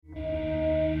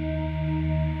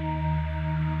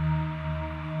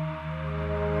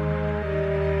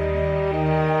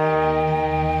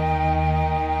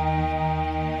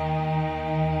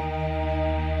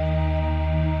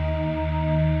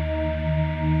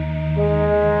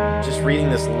just reading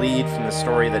this lead from the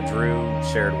story that Drew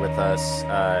shared with us,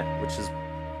 which is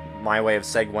my way of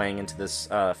segueing into this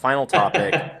final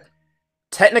topic.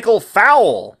 Technical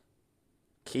foul,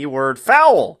 keyword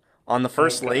foul, on the Oh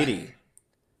First god. Lady.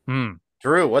 Hmm.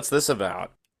 Drew, what's this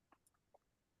about?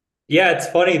 Yeah, it's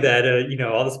funny that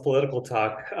all this political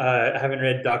talk. I haven't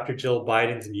read Dr. Jill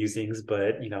Biden's musings,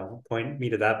 but point me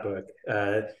to that book.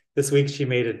 This week she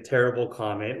made a terrible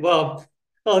comment. Well,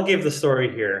 I'll give the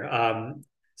story here.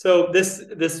 So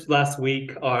this last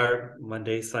week, our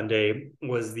Monday, Sunday,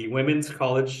 was the Women's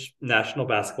College National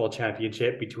Basketball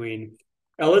Championship between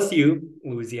LSU,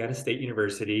 Louisiana State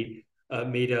University,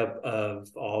 made up of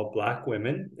all Black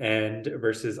women, and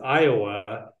versus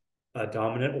Iowa, a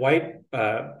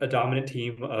dominant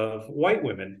team of white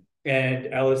women, and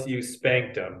LSU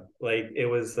spanked them. Like it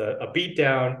was a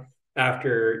beatdown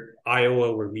after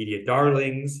Iowa were media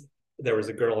darlings. There was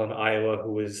a girl in Iowa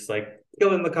who was like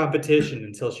killing the competition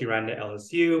until she ran to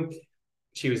LSU.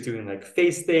 She was doing like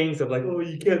face things of like, oh,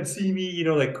 you can't see me,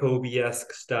 like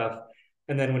Kobe-esque stuff.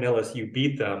 And then when LSU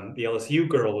beat them, the LSU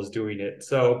girl was doing it.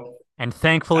 So And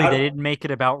thankfully, they out didn't make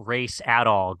it about race at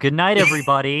all. Good night,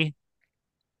 everybody.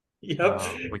 Yep.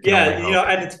 We can only Yeah, hope.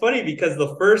 and it's funny because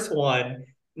the first one,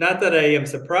 not that I am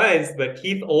surprised, but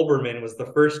Keith Olbermann was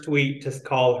the first tweet to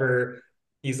call her,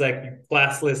 he's like,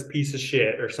 classless piece of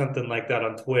shit or something like that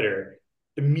on Twitter.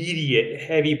 Immediate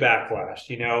heavy backlash,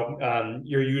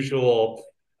 your usual,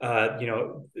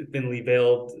 thinly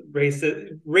veiled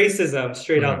racism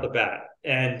straight out Hmm. the bat.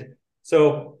 And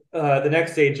so the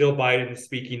next day, Jill Biden is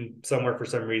speaking somewhere for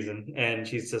some reason, and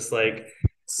she's just like,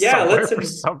 yeah, Somewhere for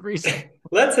some reason.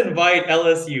 let's invite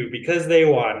LSU because they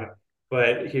won.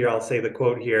 But here, I'll say the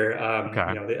quote here.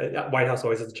 Okay. The White House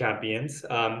always has the champions.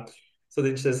 So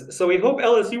then she says, so we hope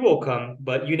LSU will come,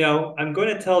 but I'm going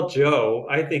to tell Joe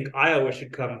I think Iowa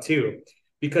should come too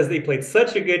because they played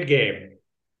such a good game.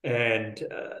 And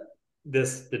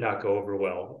this did not go over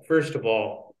well. First of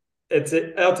all, it's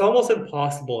almost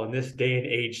impossible in this day and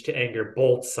age to anger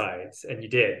both sides, and you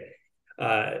did.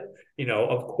 Uh,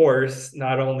 of course,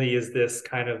 not only is this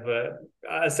kind of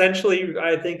essentially,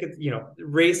 I think it's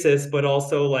racist, but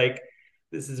also like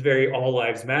this is very all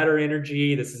lives matter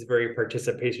energy. This is very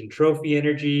participation trophy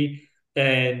energy,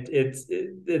 and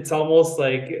it's almost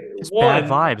like Just bad one,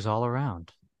 vibes all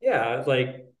around. yeah,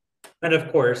 like, and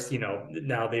of course,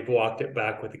 now they've walked it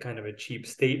back with a kind of a cheap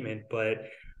statement, but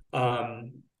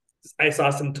um, I saw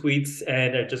some tweets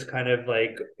and it just kind of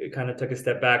like it kind of took a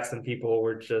step back. Some people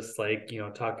were just like,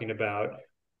 talking about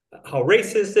how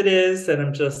racist it is. And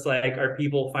I'm just like, are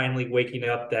people finally waking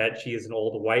up that she is an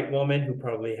old white woman who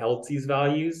probably held these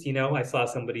values? I saw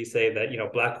somebody say that,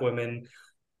 black women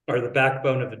are the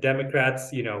backbone of the Democrats.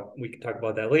 We can talk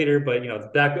about that later, but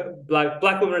the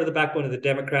black women are the backbone of the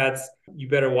Democrats. You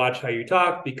better watch how you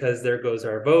talk because there goes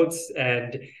our votes.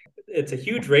 And it's a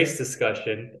huge race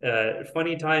discussion.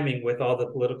 Funny timing with all the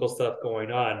political stuff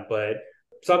going on, but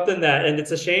something that, and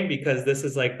it's a shame because this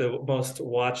is like the most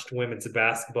watched women's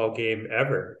basketball game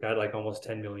ever. Got like almost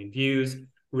 10 million views.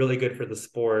 Really good for the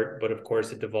sport, but of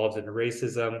course it devolves into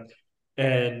racism.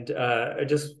 And I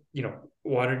just,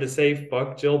 wanted to say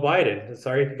fuck Jill Biden.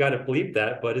 Sorry if you got to bleep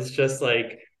that, but it's just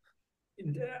like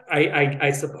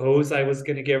I suppose I was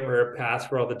gonna give her a pass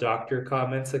for all the doctor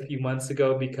comments a few months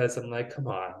ago because I'm like, come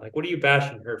on, like what are you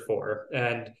bashing her for?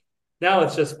 And now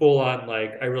it's just full on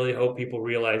like I really hope people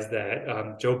realize that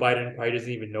Joe Biden probably doesn't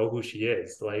even know who she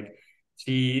is. Like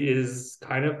she is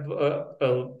kind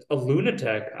of a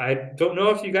lunatic. I don't know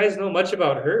if you guys know much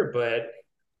about her, but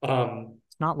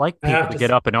It's not like I people have to to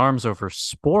get up in arms over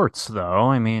sports, though.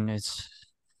 I mean, it's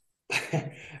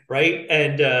right?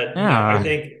 And I yeah.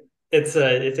 think it's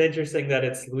interesting that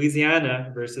it's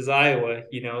Louisiana versus Iowa,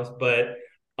 but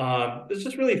it's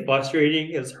just really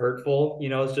frustrating. It's hurtful,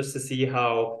 it's just to see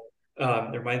how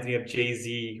it reminds me of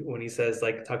Jay-Z when he says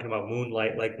like talking about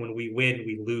moonlight, like when we win,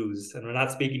 we lose. And we're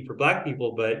not speaking for black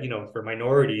people, but for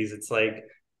minorities, it's like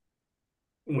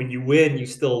when you win, you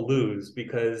still lose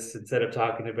because instead of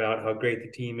talking about how great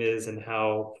the team is and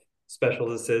how special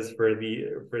this is for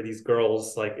these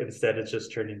girls, like instead it's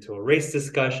just turned into a race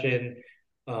discussion.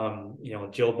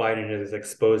 Jill Biden is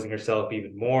exposing herself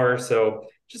even more. So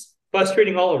just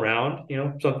frustrating all around,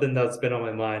 something that's been on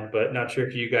my mind, but not sure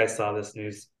if you guys saw this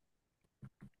news.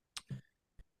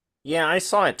 Yeah, I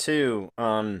saw it too.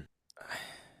 I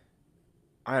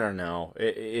don't know.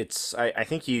 I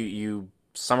think you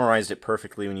summarized it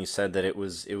perfectly when you said that it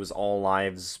was all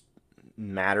lives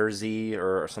mattersy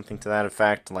or something to that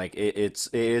effect. Like it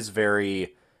is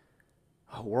very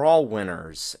we're all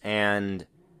winners, and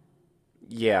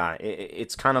yeah,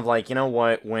 it's kind of like, you know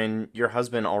what, when your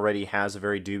husband already has a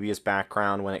very dubious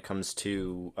background when it comes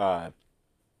to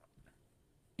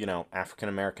African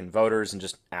American voters and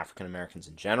just African Americans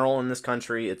in general in this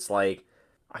country, it's like,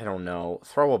 I don't know,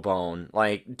 throw a bone,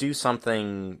 like do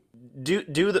something, do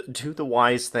the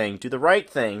wise thing, do the right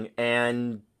thing,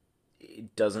 and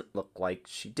it doesn't look like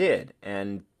she did,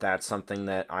 and that's something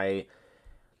that I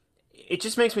it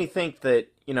just makes me think that,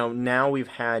 now we've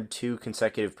had two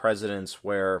consecutive presidents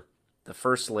where the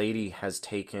first lady has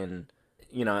taken,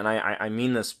 and I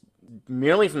mean this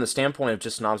merely from the standpoint of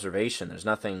just an observation. There's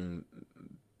nothing,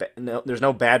 no, there's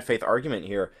no bad faith argument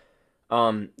here.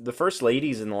 The first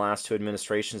ladies in the last two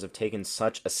administrations have taken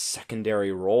such a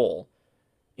secondary role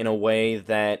in a way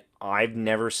that I've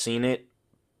never seen it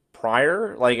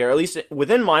prior, like, or at least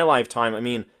within my lifetime. I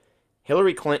mean,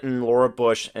 Hillary Clinton, Laura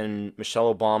Bush, and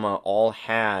Michelle Obama all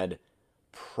had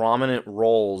prominent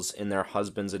roles in their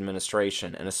husbands'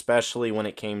 administration, and especially when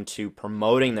it came to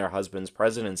promoting their husbands'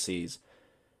 presidencies.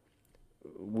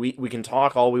 We can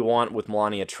talk all we want with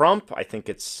Melania Trump. I think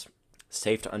it's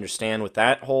safe to understand with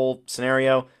that whole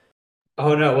scenario.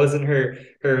 Oh no, wasn't her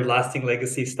lasting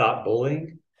legacy stop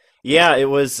bullying? Yeah, it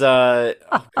was oh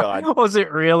god. Was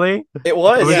it really? It It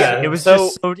was. was Yeah. it Yeah. was So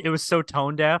just so it was so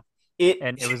tone deaf, it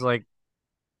and it was like,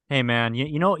 hey man,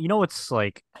 you know what's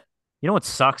like, what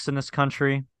sucks in this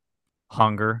country?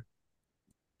 Hunger.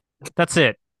 That's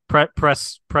it.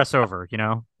 Press over,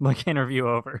 like interview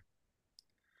over.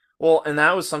 well, and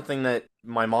that was something that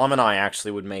my mom and I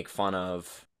actually would make fun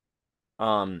of.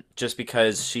 Just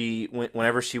because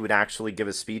whenever she would actually give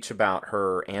a speech about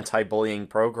her anti-bullying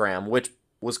program, which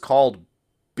was called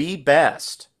Be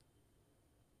Best,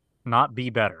 Not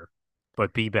be better,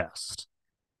 but be best.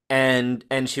 and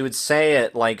she would say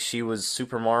it like she was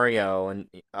Super Mario and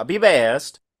Be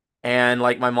Best, and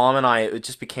like my mom and I, it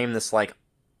just became this like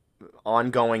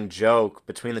ongoing joke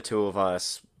between the two of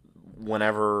us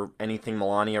whenever anything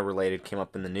Melania related came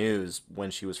up in the news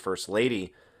when she was first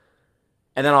lady.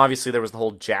 And then obviously there was the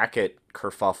whole jacket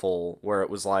kerfuffle where it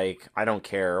was like, I don't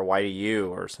care, why do you,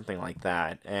 or something like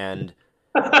that. And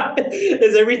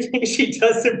Is everything she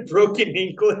does in broken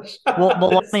English? Well,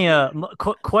 This- Melania,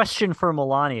 question for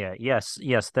Melania. Yes,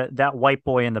 yes, that white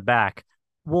boy in the back.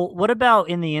 Well, what about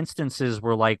in the instances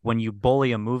where, like, when you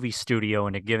bully a movie studio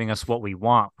into giving us what we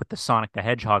want with the Sonic the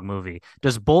Hedgehog movie?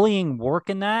 Does bullying work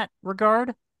in that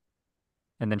regard?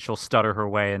 And then she'll stutter her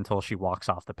way until she walks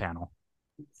off the panel.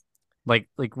 Like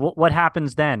what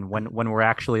happens then when we're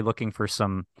actually looking for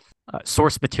some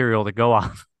source material to go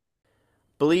off?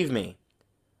 believe me,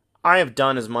 I have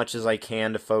done as much as I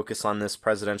can to focus on this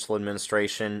presidential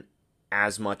administration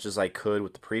as much as I could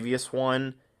with the previous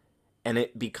one, and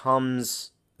it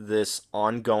becomes this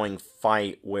ongoing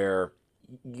fight where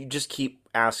you just keep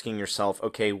asking yourself,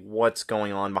 okay, what's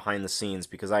going on behind the scenes?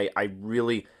 Because I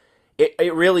really,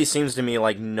 it really seems to me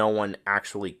like no one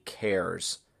actually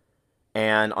cares.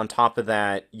 And on top of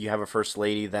that, you have a first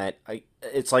lady that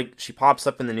it's like she pops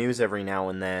up in the news every now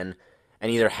and then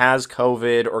and either has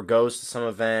COVID or goes to some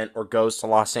event or goes to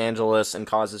Los Angeles and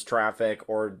causes traffic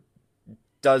or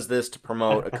does this to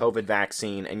promote a COVID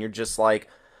vaccine. And you're just like,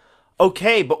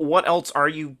 okay, but what else are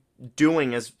you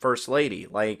doing as first lady?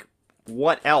 Like,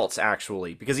 what else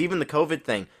actually? Because even the COVID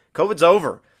thing, COVID's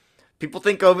over. People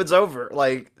think COVID's over.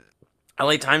 Like,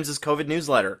 LA Times' COVID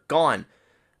newsletter, gone.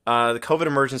 The COVID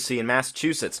emergency in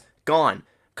Massachusetts, gone.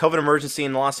 COVID emergency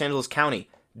in Los Angeles County,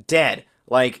 dead.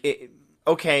 Like,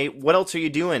 okay, what else are you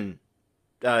doing,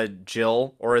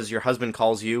 Jill, or as your husband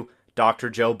calls you, Dr.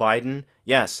 Joe Biden?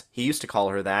 Yes, he used to call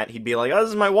her that. He'd be like, oh, this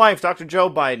is my wife, Dr. Joe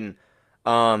Biden.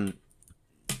 Um,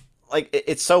 like,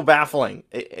 it's so baffling.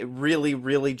 It really,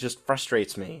 really just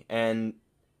frustrates me. And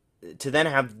to then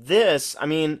have this, I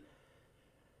mean,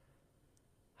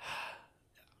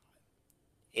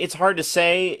 it's hard to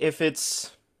say if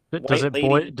it's Does white it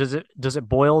boil lady. does it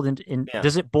boil Yeah.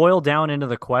 does it boil down into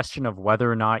the question of whether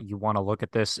or not you want to look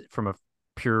at this from a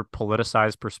pure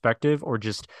politicized perspective, or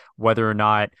just whether or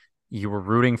not you were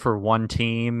rooting for one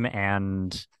team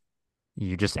and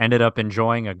you just ended up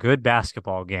enjoying a good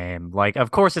basketball game? Like,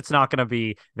 of course it's not going to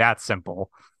be that simple,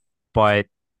 but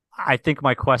I think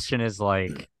my question is,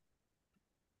 like,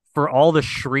 for all the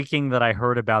shrieking that I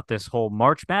heard about this whole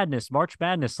March Madness,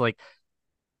 like,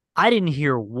 I didn't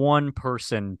hear one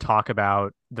person talk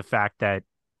about the fact that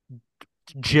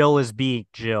Jill is being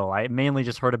Jill. I mainly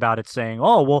just heard about it saying,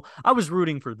 "Oh, well, I was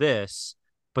rooting for this,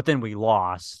 but then we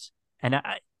lost." And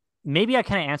maybe I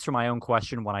kind of answer my own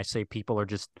question when I say people are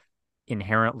just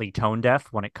inherently tone deaf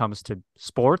when it comes to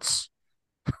sports.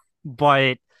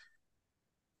 But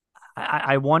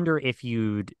I wonder if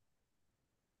you'd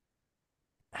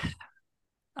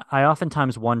I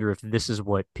oftentimes wonder if this is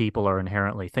what people are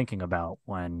inherently thinking about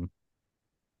when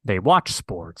they watch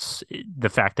sports. The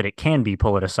fact that it can be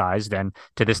politicized and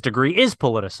to this degree is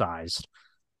politicized.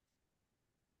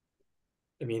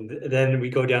 I mean, then we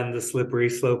go down the slippery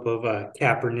slope of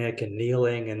Kaepernick and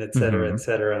kneeling and et cetera, et Mm-hmm.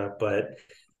 cetera. But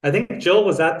I think Jill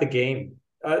was at the game.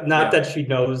 Not Yeah. that she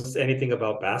knows anything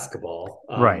about basketball,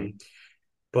 Right.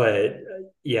 but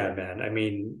yeah, man. I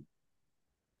mean,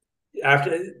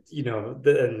 after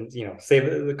save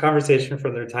the conversation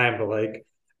from their time, but like,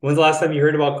 when's the last time you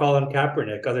heard about Colin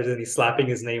Kaepernick other than he's slapping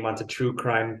his name onto true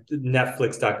crime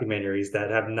Netflix documentaries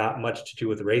that have not much to do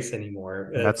with race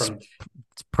anymore? That's From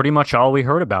it's pretty much all we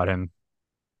heard about him,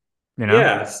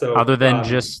 Yeah, other so than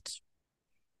just,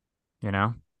 you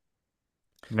know,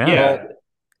 yeah. Well, yeah.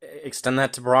 extend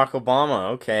that to Barack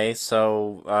Obama. Okay,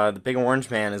 so the big orange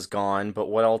man is gone, but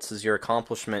what else is your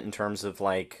accomplishment in terms of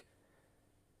like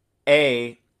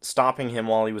A, stopping him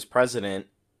while he was president,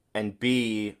 and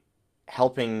B,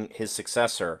 helping his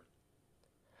successor?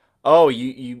 Oh,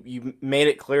 you made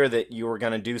it clear that you were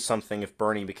going to do something if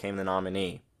Bernie became the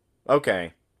nominee.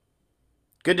 Okay.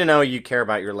 Good to know you care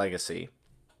about your legacy.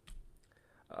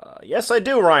 Yes, I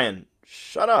do, Ryan.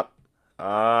 Shut up.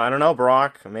 I don't know,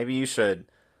 Barack. Maybe you should.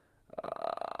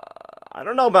 I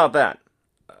don't know about that.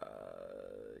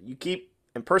 You keep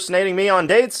impersonating me on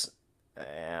dates,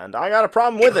 and I got a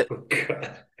problem with it. Oh,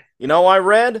 God. You know,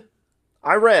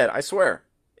 I swear.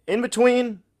 In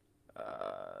between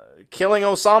killing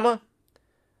Osama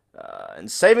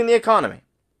and saving the economy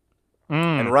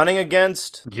and running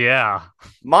against Yeah.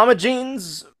 Mama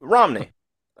Jean's Romney.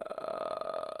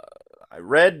 I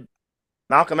read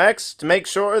Malcolm X to make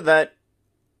sure that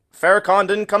Farrakhan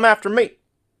didn't come after me.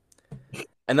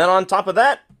 And then on top of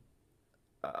that,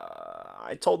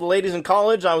 I told the ladies in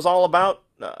college I was all about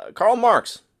Karl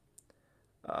Marx.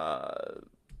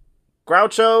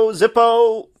 Groucho,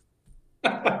 Zippo,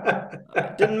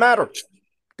 didn't matter.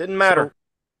 Didn't matter. So,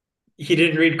 He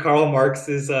didn't read Karl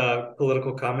Marx's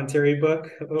political commentary book.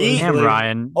 What was damn, like,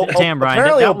 Ryan. Damn, Ryan.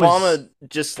 Apparently, That was Obama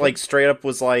just like straight up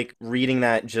was like reading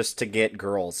that just to get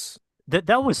girls.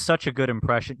 that was such a good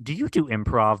impression. Do you do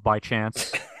improv by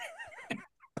chance?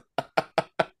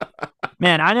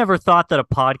 Man, I never thought that a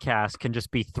podcast can just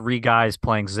be three guys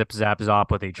playing zip zap zop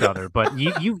with each other, but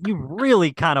you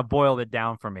really kind of boiled it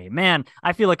down for me. Man,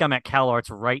 I feel like I'm at CalArts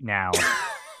right now.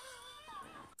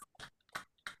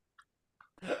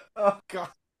 Oh God,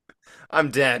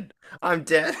 I'm dead. I'm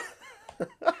dead.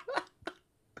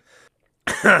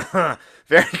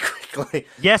 Very quickly.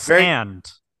 Yes, Very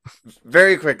and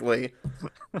very quickly.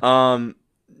 Um,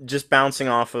 just bouncing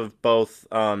off of both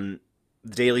the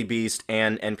Daily Beast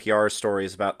and NPR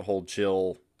stories about the whole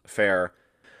Jill affair.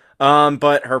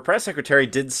 But her press secretary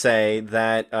did say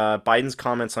that Biden's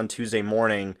comments on Tuesday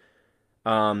morning.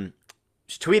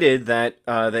 She tweeted that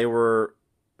the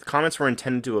comments were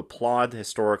intended to applaud the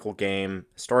historic game,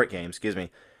 excuse me,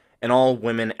 and all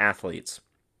women athletes.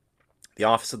 The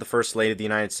office of the First Lady of the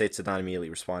United States did not immediately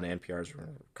respond to NPR's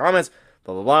comments.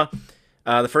 Blah blah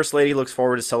blah. The First Lady looks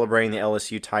forward to celebrating the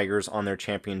LSU Tigers on their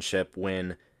championship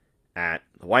win at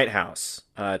the White House.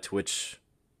 To which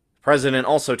the president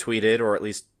also tweeted, or at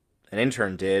least an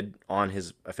intern did on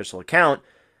his official account,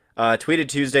 tweeted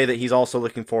Tuesday that he's also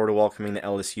looking forward to welcoming the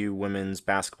LSU women's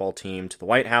basketball team to the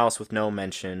White House with no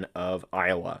mention of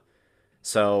Iowa.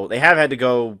 So they have had to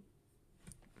go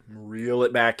reel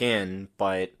it back in,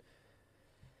 but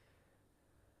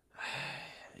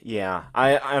yeah,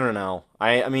 I don't know.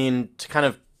 I mean, to kind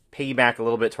of piggyback a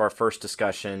little bit to our first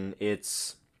discussion,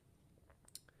 it's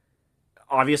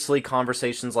obviously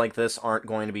conversations like this aren't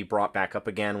going to be brought back up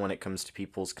again when it comes to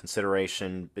people's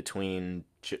consideration between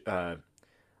I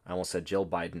almost said Jill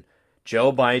Biden,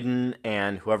 Joe Biden,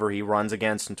 and whoever he runs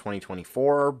against in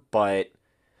 2024. But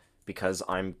because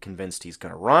I'm convinced he's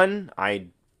going to run,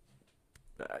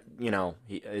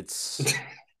 it's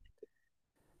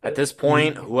at this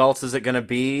point, who else is it going to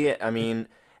be? I mean,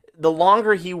 the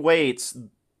longer he waits,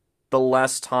 the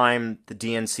less time the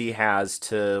DNC has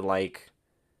to like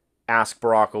ask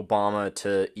Barack Obama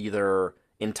to either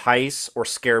entice or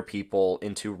scare people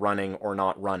into running or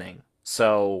not running.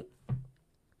 So,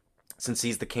 since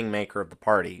he's the kingmaker of the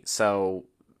party, so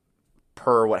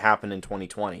per what happened in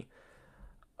 2020,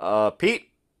 Pete,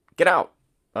 get out.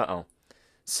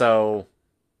 So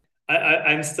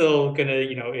I'm still gonna,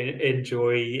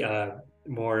 enjoy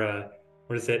more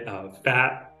what is it,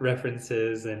 fat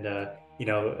references and the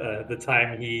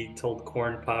time he told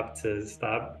Corn Pop to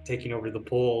stop taking over the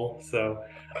poll. So,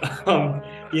 in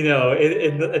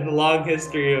the long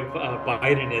history of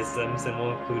Bidenisms, and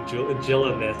we'll include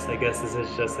Jill in this. I guess this is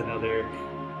just another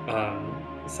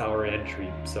sour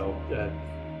entry. So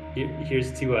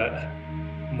here's to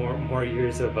more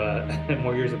years of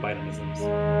more years of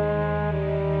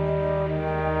Bidenisms.